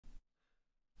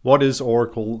What is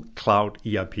Oracle Cloud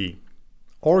ERP?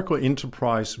 Oracle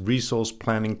Enterprise Resource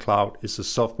Planning Cloud is a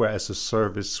software as a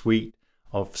service suite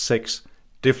of 6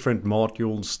 different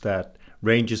modules that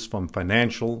ranges from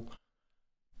financial,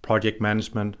 project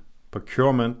management,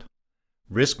 procurement,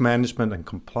 risk management and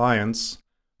compliance,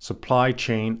 supply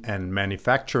chain and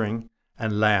manufacturing,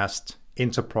 and last,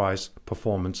 enterprise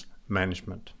performance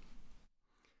management.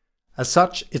 As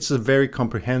such, it's a very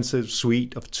comprehensive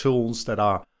suite of tools that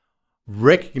are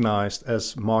recognized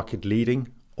as market leading.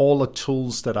 All the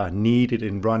tools that are needed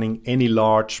in running any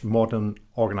large modern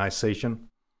organization.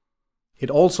 It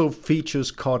also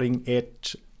features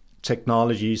cutting-edge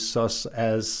technologies such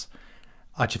as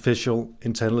artificial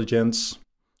intelligence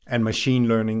and machine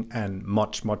learning and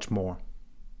much more.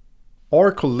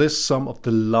 Oracle lists some of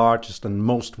the largest and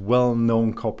most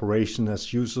well-known corporations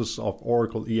as users of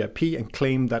Oracle ERP and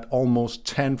claim that almost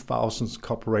 10,000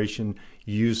 corporations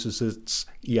uses its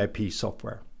ERP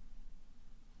software.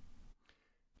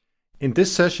 In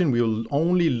this session, we will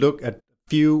only look at a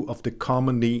few of the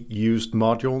commonly used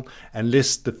modules and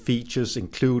list the features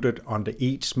included under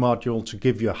each module to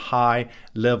give you a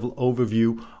high-level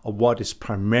overview of what is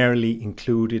primarily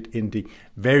included in the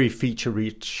very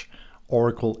feature-rich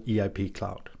Oracle ERP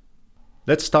Cloud.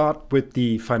 Let's start with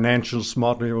the Financials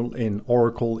module in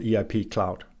Oracle ERP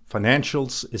Cloud.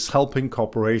 Financials is helping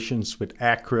corporations with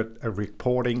accurate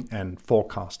reporting and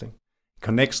forecasting. It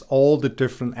connects all the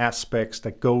different aspects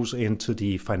that goes into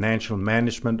the financial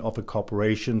management of a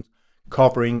corporation,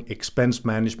 covering expense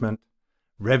management,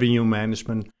 revenue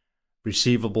management,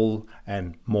 receivable,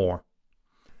 and more.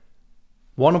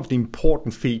 One of the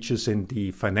important features in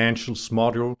the Financials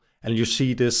module, and you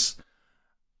see this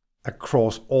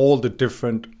across all the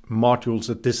different modules,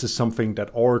 that this is something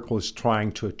that Oracle is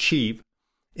trying to achieve,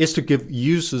 is to give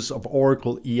users of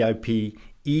Oracle ERP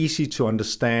easy to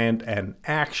understand and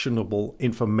actionable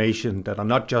information that are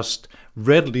not just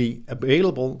readily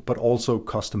available, but also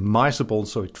customizable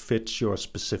so it fits your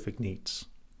specific needs.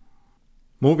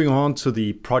 Moving on to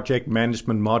the project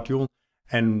management module,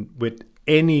 and with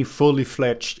any fully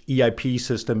fledged ERP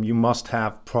system, you must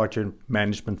have project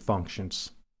management functions.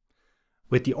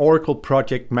 With the Oracle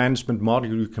Project Management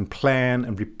module, you can plan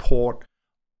and report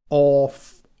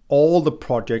off all the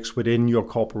projects within your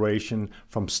corporation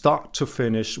from start to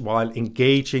finish while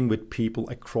engaging with people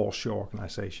across your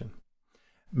organization,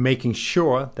 making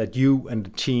sure that you and the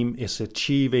team is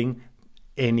achieving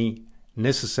any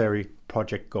necessary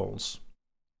project goals.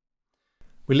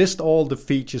 We list all the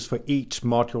features for each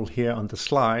module here on the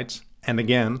slides, and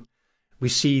again, we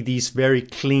see these very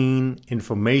clean,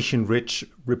 information-rich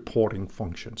reporting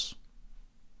functions.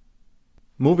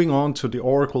 Moving on to the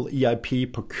Oracle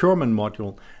ERP Procurement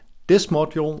module, this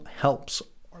module helps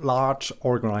large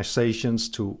organizations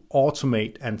to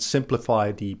automate and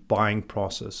simplify the buying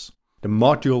process. The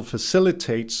module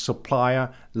facilitates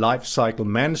supplier lifecycle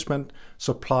management,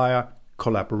 supplier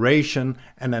collaboration,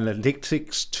 and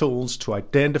analytics tools to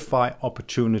identify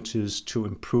opportunities to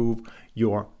improve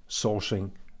your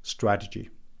sourcing strategy.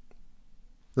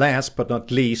 Last but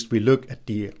not least, we look at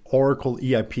the Oracle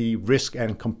ERP Risk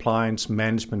and Compliance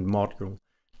Management module.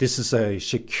 This is a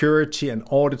security and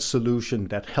audit solution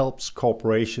that helps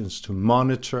corporations to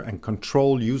monitor and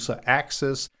control user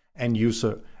access and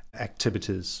user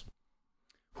activities.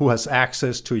 Who has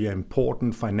access to your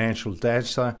important financial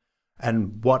data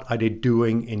and what are they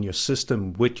doing in your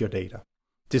system with your data?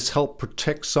 This helps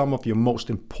protect some of your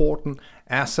most important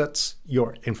assets,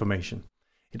 your information.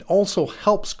 It also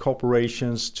helps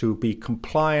corporations to be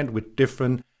compliant with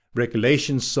different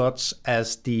regulations such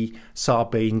as the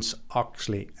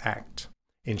Sarbanes-Oxley Act,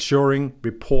 ensuring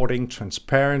reporting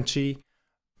transparency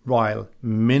while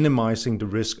minimizing the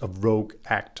risk of rogue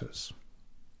actors.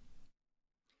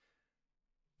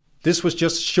 This was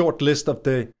just a short list of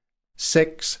the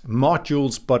 6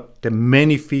 modules, but the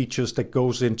many features that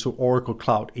goes into Oracle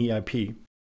Cloud ERP.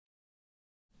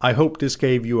 I hope this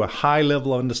gave you a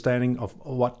high-level understanding of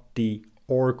what the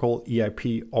Oracle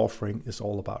ERP offering is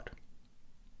all about.